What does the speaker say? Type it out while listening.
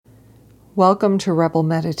Welcome to Rebel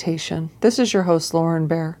Meditation. This is your host, Lauren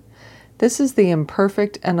Bear. This is the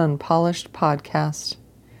Imperfect and Unpolished podcast.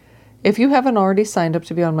 If you haven't already signed up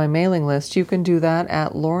to be on my mailing list, you can do that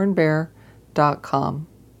at laurenbear.com.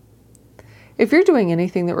 If you're doing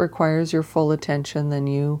anything that requires your full attention, then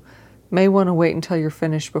you may want to wait until you're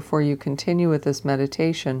finished before you continue with this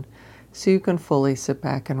meditation so you can fully sit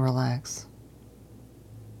back and relax.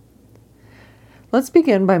 Let's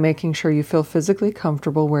begin by making sure you feel physically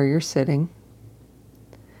comfortable where you're sitting.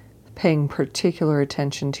 Paying particular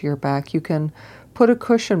attention to your back. You can put a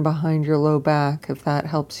cushion behind your low back if that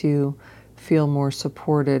helps you feel more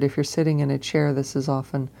supported. If you're sitting in a chair, this is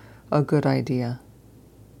often a good idea.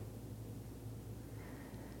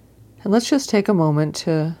 And let's just take a moment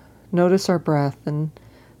to notice our breath, and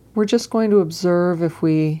we're just going to observe if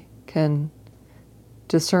we can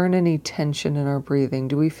discern any tension in our breathing.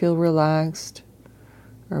 Do we feel relaxed?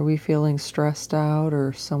 Are we feeling stressed out,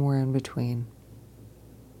 or somewhere in between?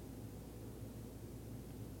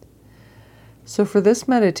 So for this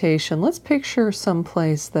meditation, let's picture some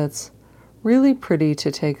place that's really pretty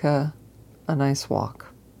to take a nice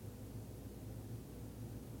walk.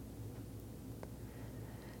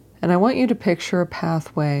 And I want you to picture a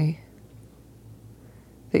pathway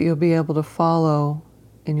that you'll be able to follow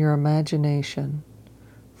in your imagination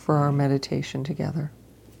for our meditation together.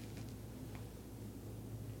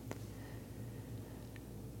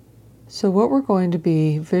 So what we're going to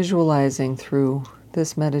be visualizing through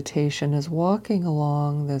this meditation is walking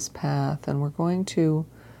along this path, and we're going to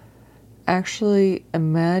actually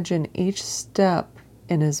imagine each step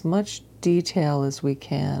in as much detail as we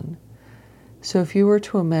can. So if you were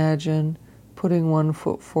to imagine putting one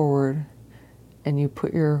foot forward and you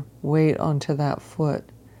put your weight onto that foot,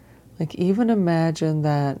 like even imagine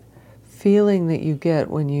that feeling that you get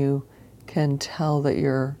when you can tell that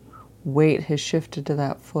your weight has shifted to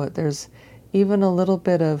that foot. There's even a little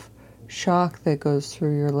bit of shock that goes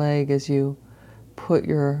through your leg as you put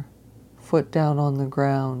your foot down on the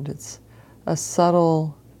ground. It's a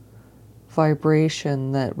subtle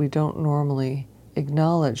vibration that we don't normally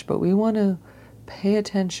acknowledge, but we want to pay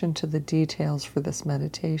attention to the details for this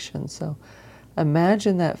meditation. So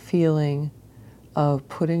imagine that feeling of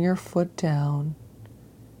putting your foot down,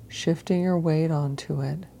 shifting your weight onto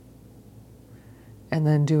it, and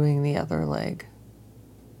then doing the other leg.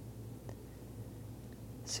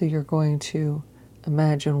 So you're going to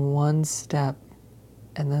imagine one step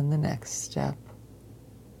and then the next step.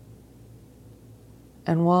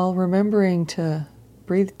 And while remembering to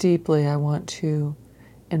breathe deeply, I want to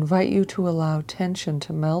invite you to allow tension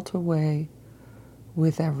to melt away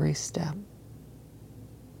with every step.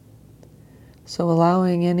 So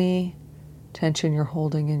allowing any tension you're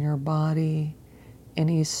holding in your body,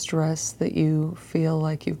 any stress that you feel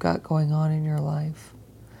like you've got going on in your life,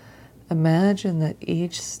 imagine that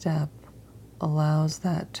each step allows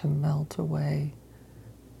that to melt away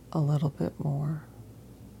a little bit more.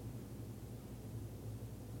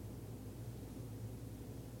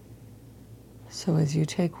 So as you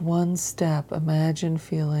take one step, imagine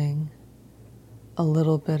feeling a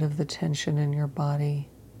little bit of the tension in your body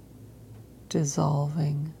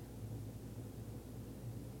dissolving.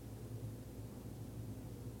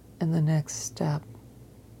 And the next step,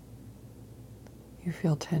 you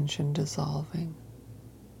feel tension dissolving.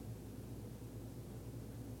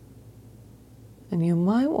 And you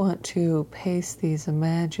might want to pace these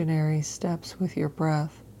imaginary steps with your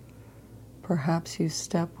breath. Perhaps you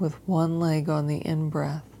step with one leg on the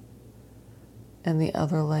in-breath and the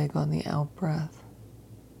other leg on the out-breath.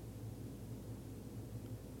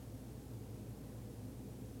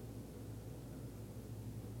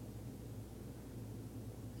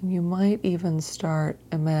 And you might even start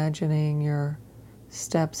imagining your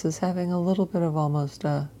steps as having a little bit of almost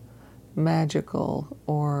a magical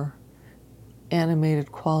or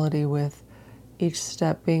animated quality, with each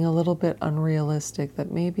step being a little bit unrealistic, that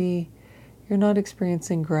maybe you're not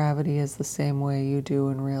experiencing gravity as the same way you do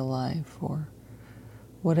in real life, or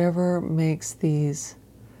whatever makes these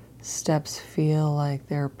steps feel like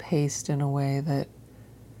they're paced in a way that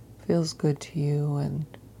feels good to you and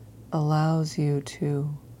allows you to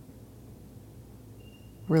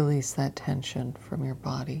release that tension from your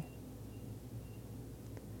body.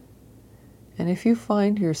 And if you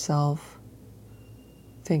find yourself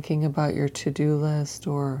thinking about your to-do list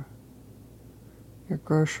or your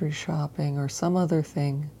grocery shopping or some other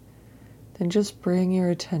thing, then just bring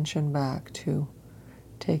your attention back to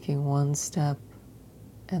taking one step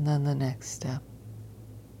and then the next step,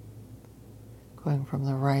 going from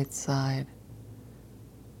the right side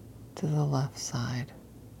to the left side.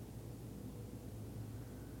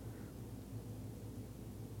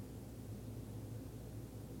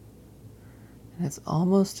 And it's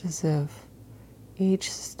almost as if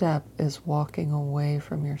each step is walking away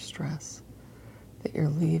from your stress, that you're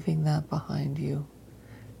leaving that behind you.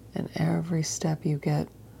 And every step you get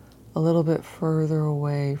a little bit further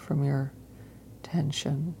away from your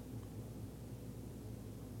tension.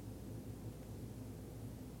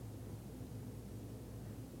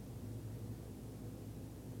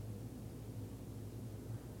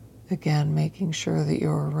 Again, making sure that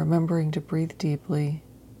you're remembering to breathe deeply.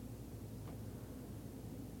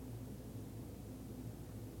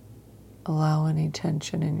 Allow any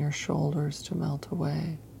tension in your shoulders to melt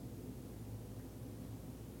away.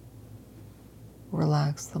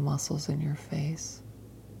 Relax the muscles in your face.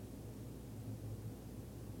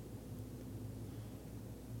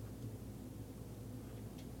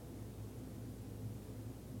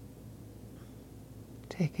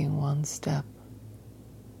 Taking one step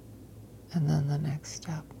and then the next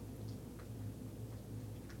step.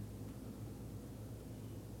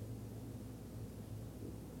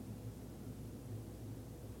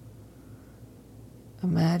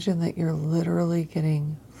 Imagine that you're literally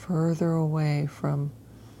getting further away from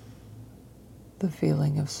the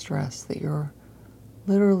feeling of stress, that you're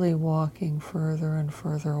literally walking further and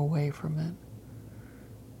further away from it.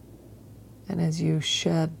 And as you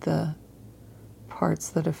shed the parts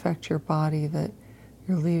that affect your body, that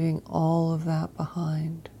you're leaving all of that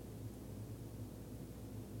behind.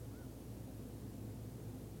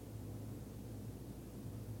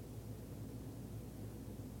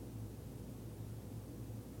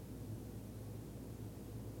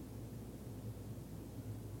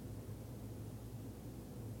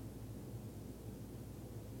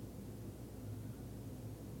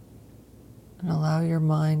 And allow your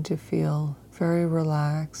mind to feel very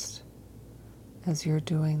relaxed as you're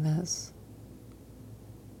doing this.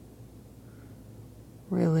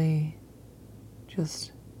 Really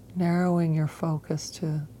just narrowing your focus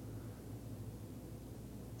to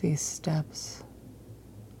these steps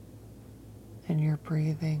and your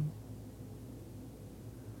breathing.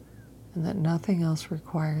 And that nothing else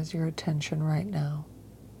requires your attention right now.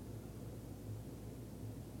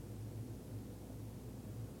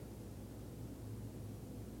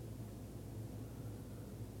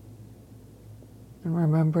 And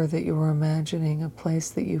remember that you are imagining a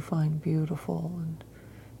place that you find beautiful and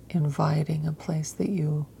inviting, a place that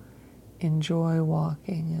you enjoy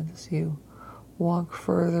walking as you walk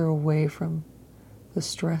further away from the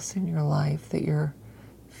stress in your life, that you're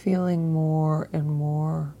feeling more and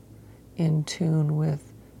more in tune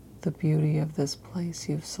with the beauty of this place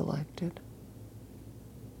you've selected.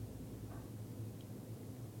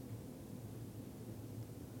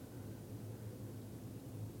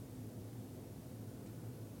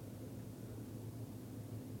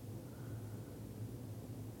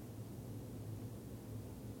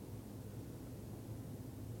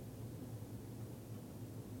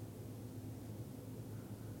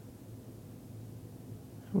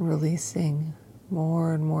 Releasing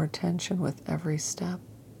more and more tension with every step.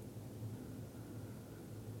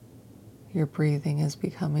 Your breathing is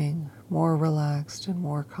becoming more relaxed and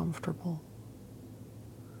more comfortable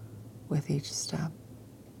with each step.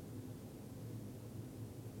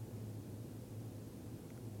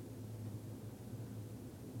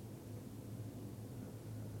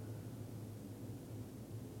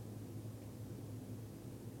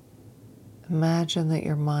 Imagine that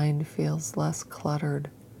your mind feels less cluttered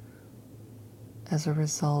as a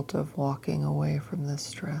result of walking away from this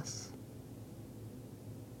stress.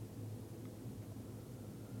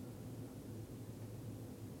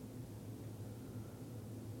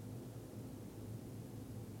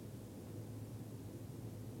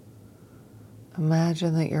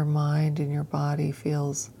 Imagine that your mind and your body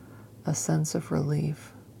feels a sense of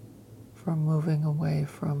relief from moving away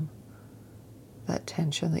from that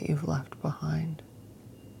tension that you've left behind.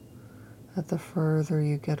 That the further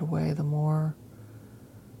you get away, the more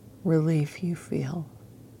relief you feel.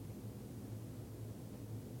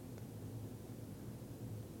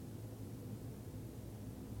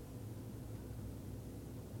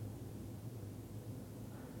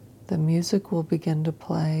 The music will begin to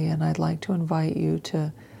play, and I'd like to invite you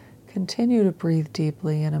to continue to breathe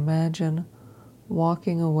deeply and imagine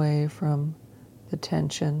walking away from the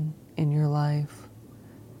tension in your life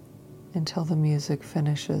until the music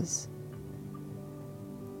finishes.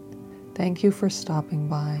 Thank you for stopping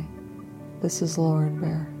by. This is Lauren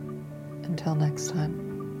Bear. Until next time.